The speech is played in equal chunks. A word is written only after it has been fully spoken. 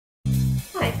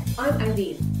I'm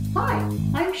Eileen. Hi,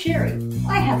 I'm Cheri.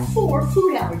 I have 4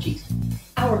 food allergies.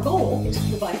 Our goal is to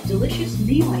provide delicious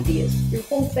meal ideas your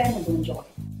whole family will enjoy.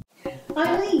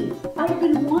 Eileen, I've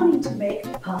been wanting to make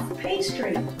puff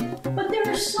pastry, but there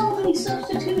are so many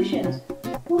substitutions.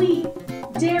 Wheat,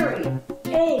 dairy,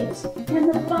 eggs,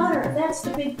 and the butter, that's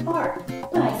the big part.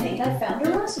 But I think I found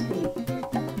a recipe.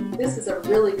 This is a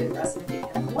really good recipe.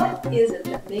 And what is it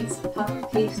that makes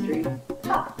puff pastry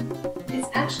puff? It's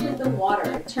actually the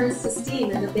water. It turns to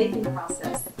steam in the baking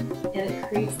process, and it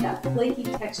creates that flaky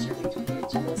texture between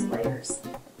each of those layers.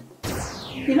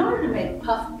 In order to make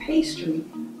puff pastry,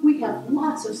 we have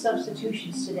lots of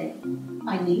substitutions today.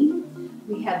 Eileen?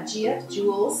 We have Gia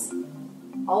Jewel's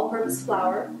all-purpose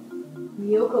flour,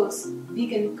 Miyoko's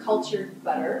vegan cultured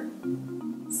butter,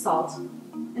 salt,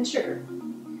 and sugar.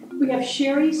 We have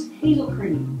Cheri's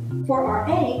HazelCream. For our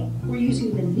egg, we're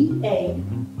using the neat egg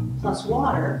plus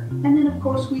water, and then of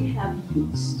course we have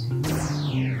yeast.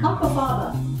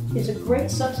 Alfalfa is a great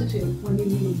substitute when you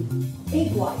need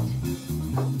egg white.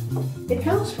 It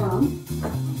comes from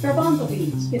garbanzo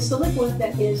beans. It's the liquid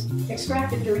that is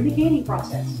extracted during the canning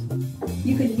process.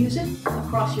 You can use it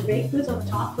across your baked goods on the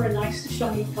top for a nice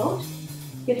shiny coat.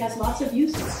 It has lots of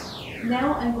uses.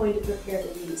 Now I'm going to prepare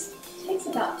the yeast. It takes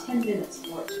about 10 minutes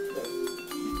for it to cook.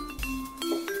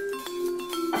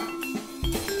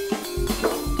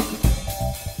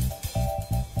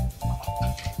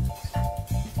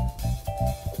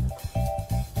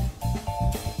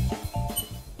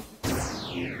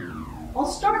 I'll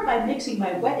start by mixing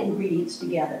my wet ingredients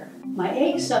together. My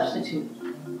egg substitute.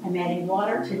 I'm adding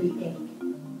water to the egg.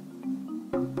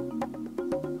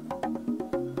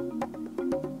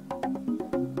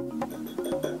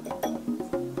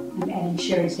 I'm adding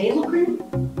Cheri's HazelCream.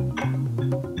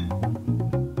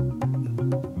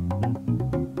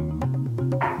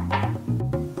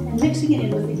 And mixing it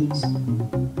in with the yeast.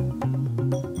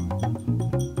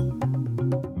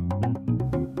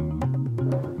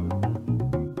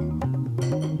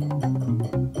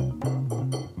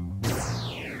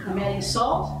 I'm adding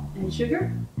salt and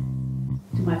sugar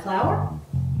to my flour,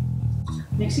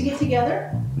 mixing it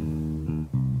together.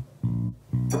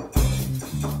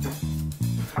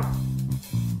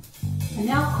 And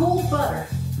now cold butter.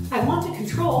 I want to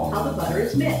control how the butter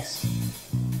is mixed.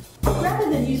 Rather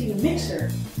than using a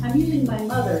mixer, I'm using my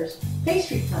mother's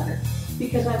pastry cutter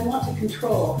because I want to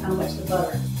control how much the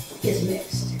butter is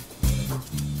mixed.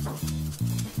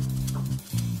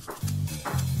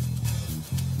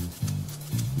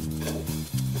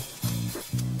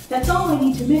 That's all I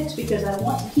need to mix because I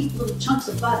want to keep little chunks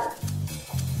of butter.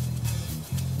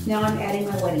 Now I'm adding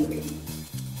my wet ingredients.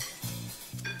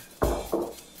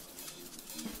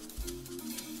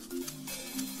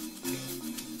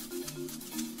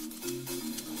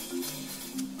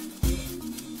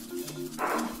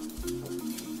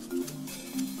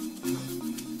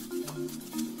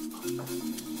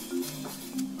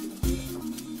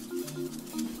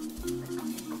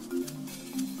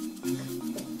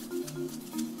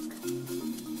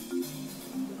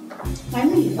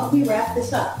 Eileen, help me wrap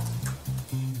this up.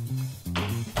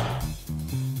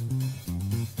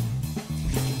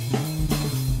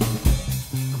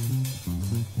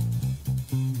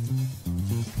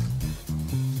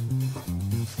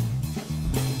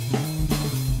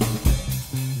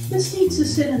 This needs to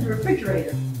sit in the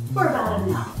refrigerator for about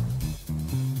an hour.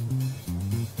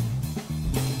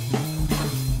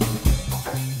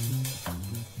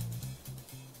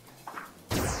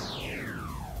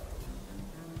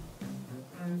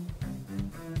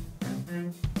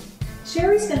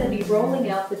 Cheri's going to be rolling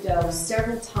out the dough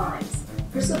several times.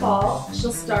 First of all,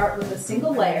 she'll start with a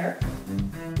single layer,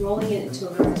 rolling it into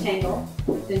a rectangle,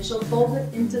 then she'll fold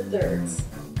it into thirds.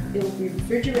 It will be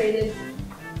refrigerated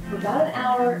for about an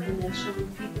hour, and then she'll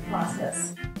repeat the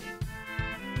process.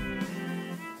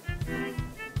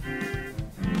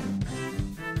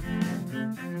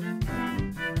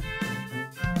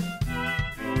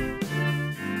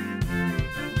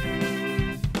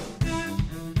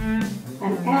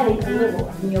 I'm adding a little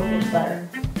of Miyoko's butter.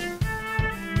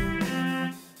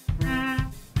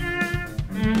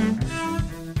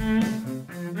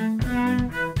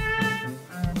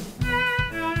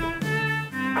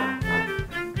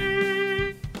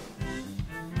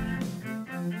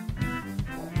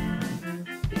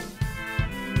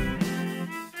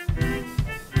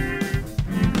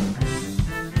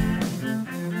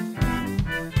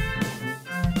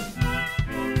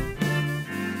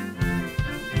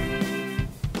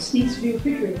 This needs to be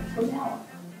refrigerated for an hour.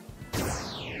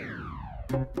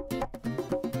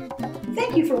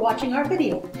 Thank you for watching our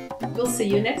video. We'll see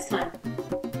you next time.